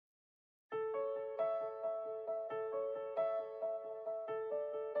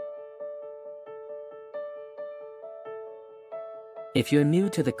If you're new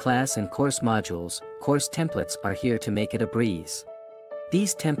to the class and course modules, course templates are here to make it a breeze.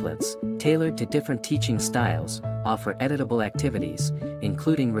 These templates, tailored to different teaching styles, offer editable activities,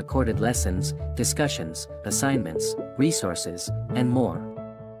 including recorded lessons, discussions, assignments, resources, and more.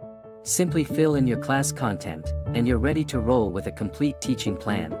 Simply fill in your class content, and you're ready to roll with a complete teaching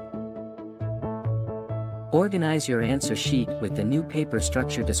plan. Organize your answer sheet with the new paper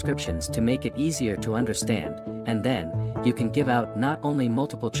structure descriptions to make it easier to understand, and then, you can give out not only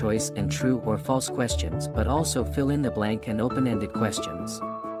multiple choice and true or false questions but also fill in the blank and open-ended questions.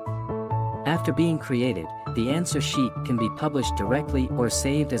 After being created, the answer sheet can be published directly or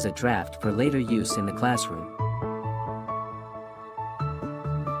saved as a draft for later use in the classroom.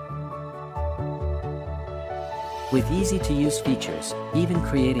 With easy-to-use features, even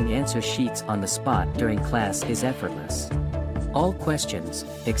creating answer sheets on the spot during class is effortless. All questions,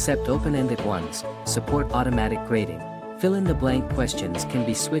 except open-ended ones, support automatic grading. Fill-in-the-blank questions can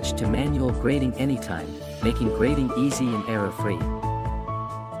be switched to manual grading anytime, making grading easy and error-free.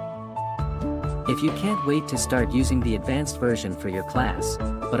 If you can't wait to start using the advanced version for your class,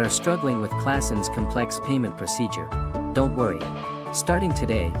 but are struggling with ClassIn's complex payment procedure, don't worry. Starting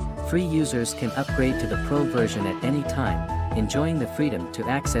today, free users can upgrade to the Pro version at any time, enjoying the freedom to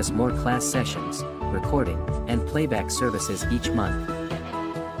access more class sessions, recording, and playback services each month.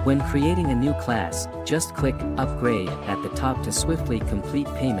 When creating a new class, just click Upgrade at the top to swiftly complete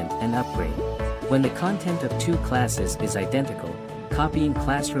payment and upgrade. When the content of two classes is identical, copying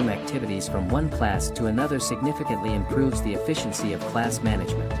classroom activities from one class to another significantly improves the efficiency of class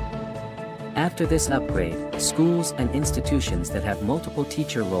management. After this upgrade, schools and institutions that have multiple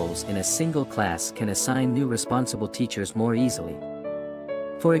teacher roles in a single class can assign new responsible teachers more easily.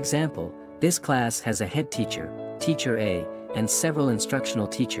 For example, this class has a head teacher, Teacher A, and several instructional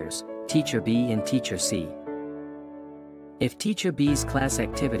teachers, Teacher B and Teacher C. If Teacher B's class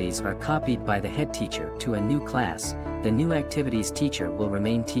activities are copied by the head teacher to a new class, the new activities teacher will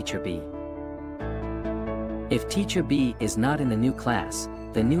remain Teacher B. If Teacher B is not in the new class,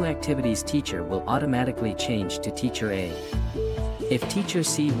 the new activities teacher will automatically change to Teacher A. If Teacher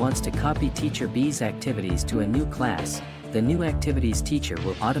C wants to copy Teacher B's activities to a new class, the new activities teacher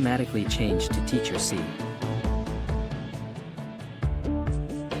will automatically change to Teacher C.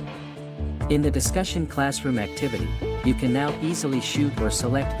 In the discussion classroom activity, you can now easily shoot or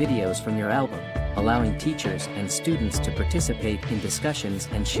select videos from your album, allowing teachers and students to participate in discussions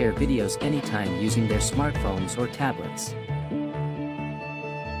and share videos anytime using their smartphones or tablets.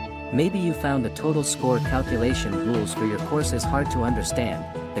 Maybe you found the total score calculation rules for your courses hard to understand.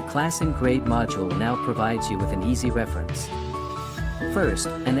 The ClassIn grade module now provides you with an easy reference. First,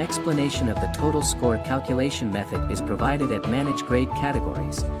 an explanation of the total score calculation method is provided at Manage Grade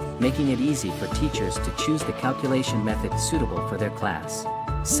categories, making it easy for teachers to choose the calculation method suitable for their class.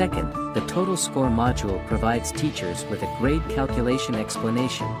 Second, the total score module provides teachers with a grade calculation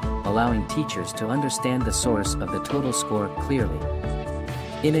explanation, allowing teachers to understand the source of the total score clearly.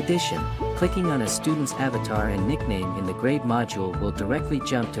 In addition, clicking on a student's avatar and nickname in the grade module will directly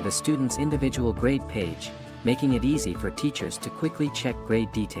jump to the student's individual grade page, making it easy for teachers to quickly check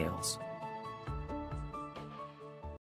grade details.